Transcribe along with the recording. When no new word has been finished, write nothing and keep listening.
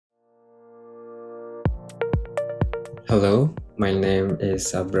Hello, my name is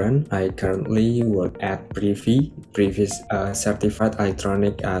Shabran. I currently work at Privy. Privy is a certified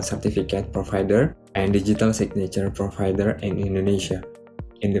electronic certificate provider and digital signature provider in Indonesia.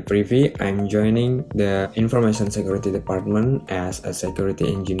 In the Privy, I'm joining the Information Security Department as a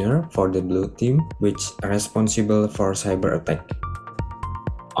security engineer for the Blue Team, which is responsible for cyber attack.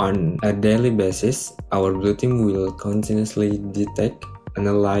 On a daily basis, our Blue Team will continuously detect,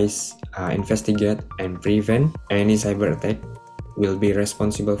 analyze, investigate, and prevent any cyber attack. Will be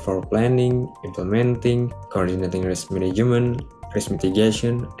responsible for planning, implementing, coordinating risk management, risk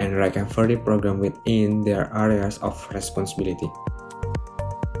mitigation, and recovery program within their areas of responsibility.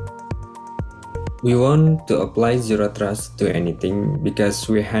 We want to apply zero trust to anything because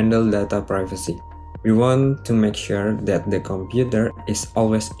we handle data privacy. We want to make sure that the computer is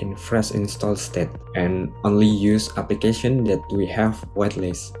always in fresh install state and only use applications that we have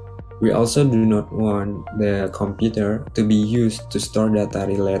whitelist. We also do not want the computer to be used to store data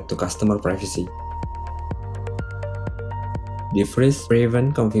related to customer privacy. Deep Freeze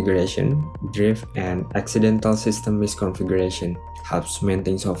prevent configuration, drift, and accidental system misconfiguration, helps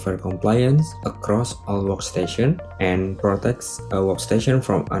maintain software compliance across all workstations, and protects a workstation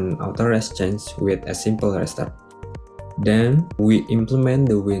from unauthorized change with a simple restart. Then, we implement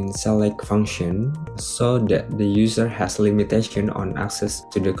the Win Select function so that the user has limitation on access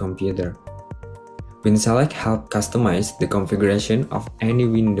to the computer. Win Select helps customize the configuration of any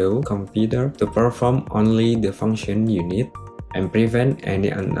Windows computer to perform only the function you need and prevent any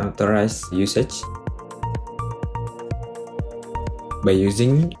unauthorized usage. By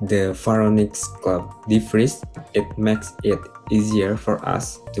using the Faronics Cloud Deep Freeze, it makes it easier for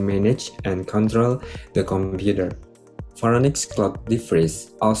us to manage and control the computer. Faronics Cloud Deep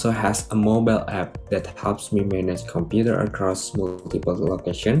Freeze also has a mobile app that helps me manage computer across multiple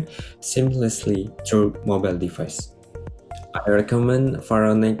locations seamlessly through mobile device. I recommend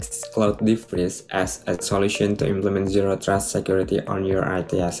Faronics Cloud Deep Freeze as a solution to implement zero trust security on your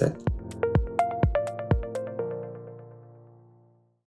IT asset.